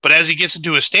 But as he gets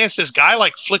into his stance, this guy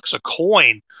like flicks a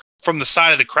coin from the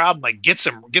side of the crowd and like gets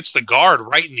the guard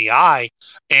right in the eye.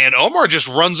 And Omar just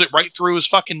runs it right through his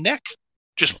fucking neck.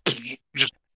 Just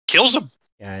kills him.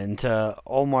 Yeah, and to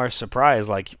Omar's surprise,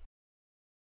 like,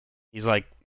 he's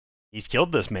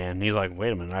killed this man. He's like,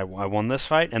 wait a minute, I won this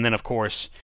fight? And then, of course,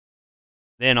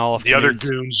 then all of the other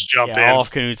goons jump in. All of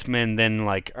Canute's men then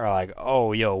are like,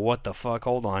 oh, yo, what the fuck?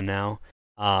 Hold on now.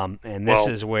 And this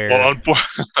is where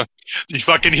you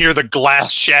fucking hear the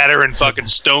glass shatter, and fucking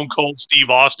Stone Cold Steve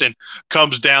Austin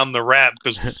comes down the ramp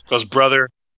because brother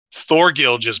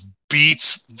Thorgil just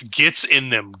gets in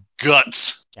them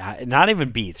guts. Yeah, not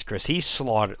even beats, Chris. He's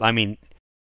slaughtered. I mean,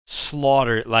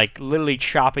 like literally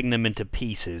chopping them into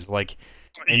pieces. Like,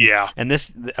 and this,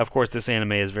 of course, this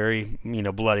anime is very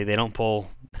bloody. They don't pull,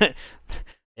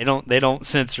 they don't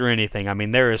censor anything. I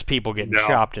mean, there is people getting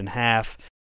chopped in half.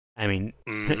 I mean,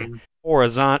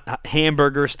 horizontal,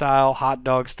 hamburger style, hot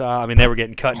dog style. I mean, they were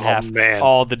getting cut in half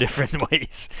all the different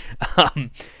ways.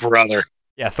 Brother.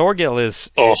 Yeah, Thorgil is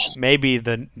maybe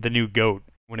the new GOAT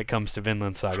when it comes to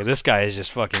Vinland Saga. This guy is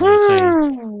just fucking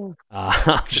insane.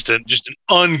 Just an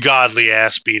ungodly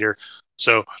ass beater.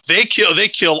 So they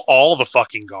kill all the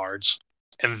fucking guards,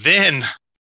 and then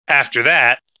after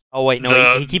that, oh wait,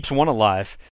 no, he keeps one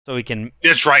alive so he can.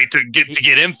 That's right, to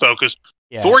get in focus.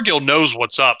 Yeah. Thorgil knows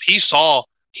what's up. He's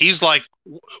like,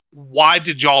 why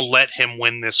did y'all let him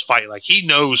win this fight? Like, he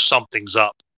knows something's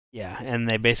up. Yeah, and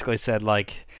they basically said,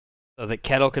 like, so that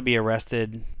Kettle could be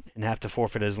arrested and have to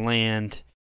forfeit his land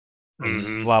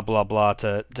and blah, blah, blah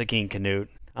to King Canute.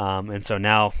 And so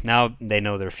now they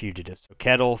know they're fugitives. So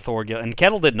Kettle, Thorgil, and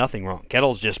Kettle did nothing wrong.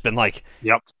 Kettle's just been, like,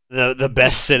 Yep. the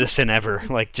best citizen ever.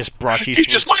 Like, just brought you. He's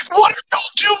just like, what are y'all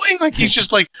doing? Like, he's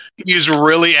just like, he's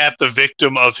really at the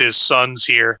victim of his sons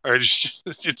here. Or just,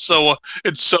 it's so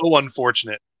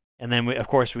unfortunate. And then of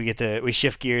course we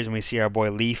shift gears and we see our boy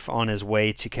Leaf on his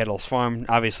way to Kettle's farm,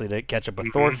 obviously to catch up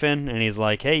with Thorfinn, and he's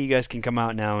like, "Hey, you guys can come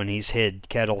out now." And he's hid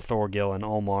Kettle, Thorgil, and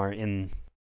Olmar in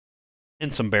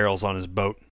some barrels on his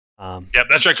boat. Yeah,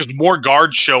 that's right. Because more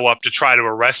guards show up to try to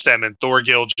arrest them, and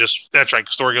Thorgil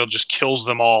just kills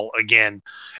them all again,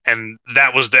 and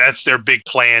that's their big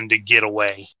plan to get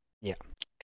away. Yeah.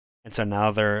 And so now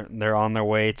they're on their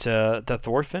way to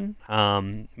Thorfinn.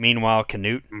 Meanwhile,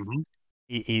 Canute.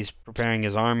 He's preparing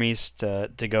his armies to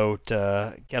go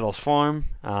to Kettle's farm,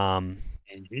 and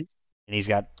he's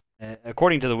got,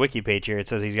 according to the wiki page here, it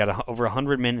says he's got over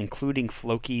 100 men, including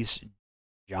Floki's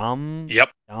Jom's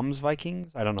Vikings.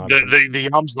 I don't know. The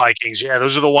Jom's Vikings, yeah,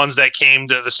 those are the ones that came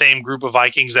to the same group of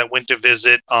Vikings that went to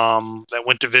visit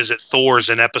Thor's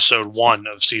in episode 1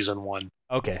 of season 1.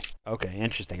 Okay,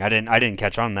 interesting. I didn't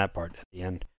catch on that part at the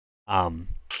end.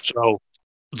 So.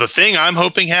 The thing I'm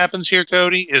hoping happens here,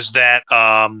 Cody, is that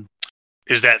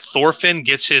Thorfinn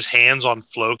gets his hands on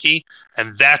Floki,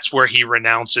 and that's where he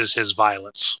renounces his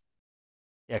violence.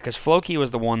 Yeah, because Floki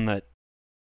was the one that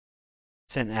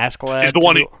sent Askeladd. He's the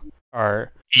one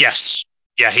yes,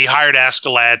 yeah, he hired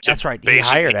Askeladd to. That's right, he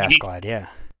hired Askeladd. Yeah,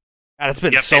 God, it's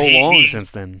been so long since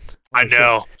then. I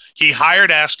know. He hired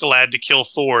Askeladd to kill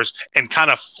Thor's and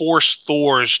kind of forced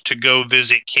Thor's to go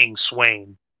visit King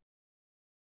Sweyn.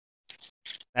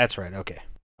 That's right. Okay.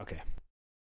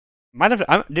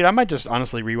 I might just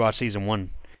honestly rewatch season 1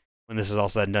 when this is all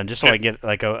said and done, just so I get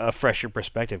like a fresher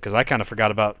perspective, because I kind of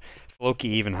forgot about Floki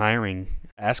even hiring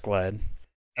Askeladd.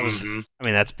 That was, I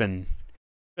mean, that's been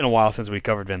a while since we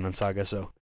covered Vinland Saga,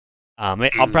 so I'll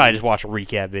probably just watch a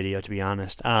recap video, to be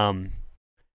honest.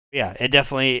 Yeah, it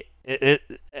definitely.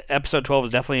 Episode 12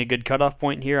 is definitely a good cutoff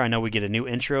point here. I know we get a new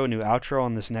intro, new outro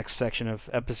on this next section of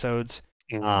episodes.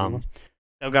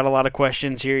 I've got a lot of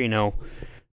questions here,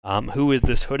 who is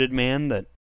this hooded man that,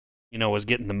 was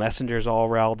getting the messengers all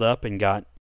riled up and got,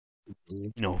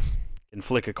 can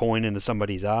flick a coin into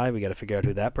somebody's eye. We got to figure out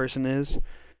who that person is.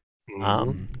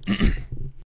 And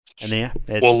yeah,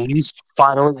 will Leaf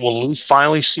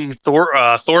finally see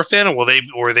Thorfinn, or will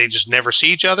they just never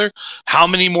see each other? How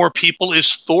many more people is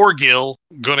Thorgil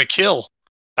gonna kill?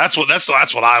 That's what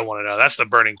I want to know. That's the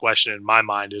burning question in my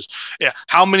mind is,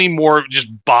 how many more just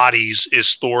bodies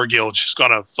is Thorgil just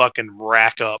gonna fucking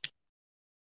rack up?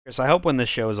 Chris, I hope when this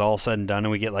show is all said and done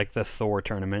and we get like the Thor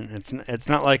tournament, it's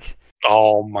not like,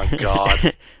 oh my god,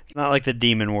 it's not like the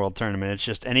Demon World tournament. It's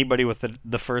just anybody with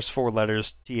the first 4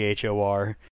 letters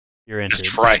THOR, you're entered.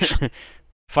 That's right.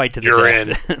 Fight to the death.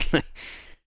 You're in.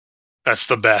 That's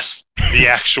the best, the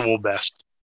actual best.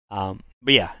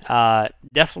 But yeah,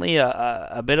 definitely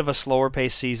a bit of a slower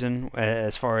paced season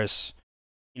as far as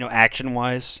action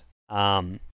wise.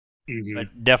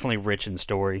 But definitely rich in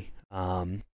story.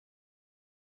 And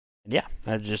yeah,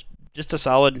 just a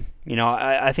solid.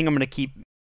 I think I'm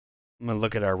gonna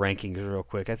look at our rankings real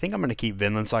quick. I think I'm gonna keep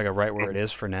Vinland Saga right where it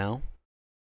is for now.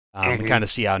 And kind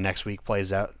of see how next week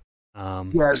plays out.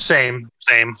 Yeah, same.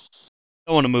 I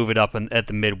want to move it up at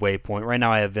the midway point. Right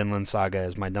now, I have Vinland Saga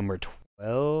as my number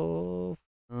 12.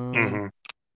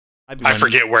 I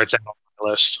forget where it's at on my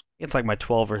list. It's like my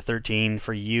 12 or 13.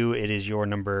 For you, it is your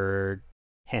number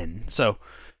 10. So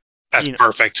that's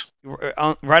perfect.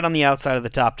 Right on the outside of the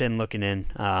top 10 looking in.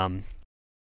 I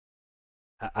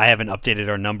haven't updated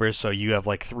our numbers, so you have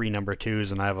like 3 number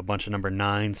 2s, and I have a bunch of number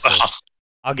 9s. So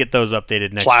I'll get those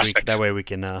updated next week. That way we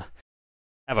can have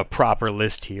a proper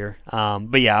list here.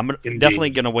 But yeah, I'm definitely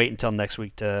going to wait until next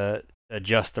week to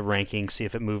adjust the ranking, see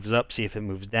if it moves up, see if it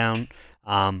moves down.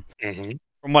 From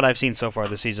what I've seen so far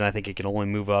this season, I think it can only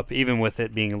move up, even with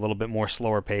it being a little bit more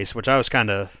slower pace, which I'd kind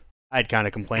of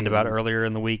complained about earlier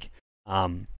in the week.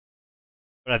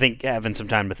 But I think having some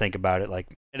time to think about it, like,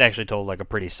 it actually told like a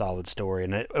pretty solid story,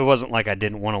 and it wasn't like I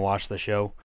didn't want to watch the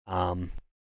show. And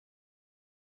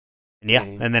yeah,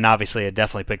 and then obviously it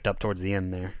definitely picked up towards the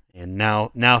end there, and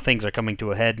now things are coming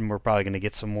to a head, and we're probably going to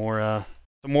get some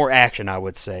more action, I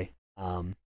would say,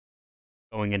 going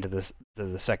into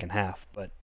the second half.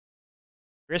 But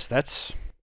Chris, that's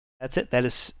it. That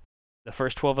is the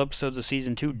first 12 episodes of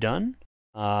season 2 done.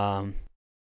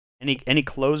 Any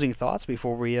closing thoughts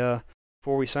before we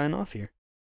sign off here?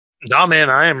 No, man,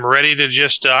 I am ready to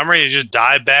just I'm ready to just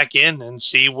dive back in and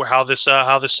see how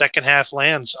the second half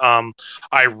lands.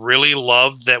 I really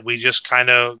love that we just kind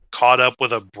of caught up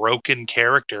with a broken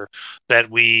character that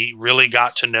we really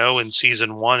got to know in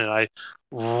season 1, and I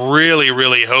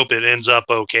really hope it ends up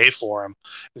okay for him,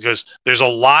 because there's a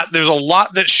lot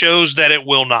that shows that it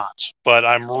will not, but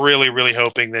I'm really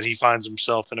hoping that he finds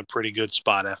himself in a pretty good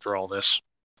spot after all this.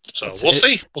 So It's we'll it,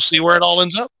 see. We'll see where it all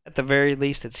ends up. at the very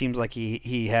least, it seems like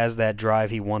he has that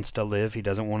drive. He wants to live. He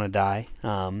doesn't want to die.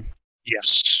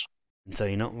 Yes. And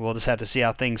so we'll just have to see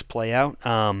how things play out.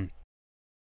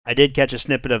 I did catch a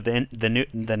snippet of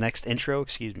the next intro.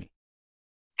 Excuse me.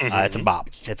 It's a Mm-hmm. bop.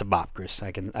 It's a bop, Chris.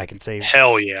 I can say.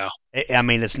 Hell yeah. I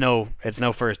mean, it's no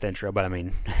first intro, but I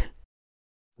mean,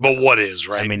 But what is,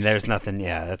 I right? mean, there's nothing.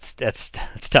 Yeah, it's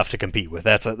tough to compete with.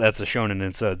 That's a Shonen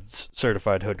and Suds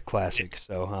certified hood classic.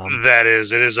 So That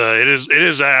is. It is.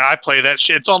 I play that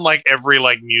shit. It's on like every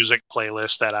like music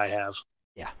playlist that I have.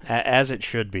 yeah, as it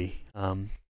should be.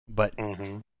 But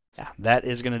Mm-hmm. yeah, that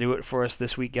is going to do it for us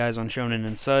this week, guys, on Shonen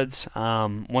and Suds.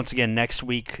 Once again, next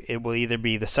week it will either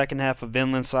be the second half of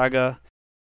Vinland Saga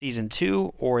Season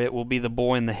 2, or it will be The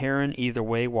Boy and the Heron. Either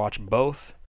way, watch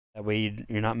both. That way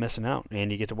you're not missing out,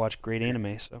 and you get to watch great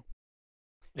anime. So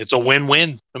It's a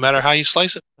win-win, no matter how you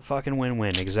slice it. a fucking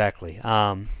win-win, exactly.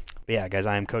 But yeah, guys,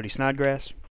 I am Cody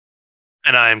Snodgrass.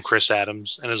 And I am Chris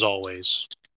Adams, and as always,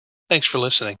 thanks for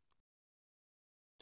listening.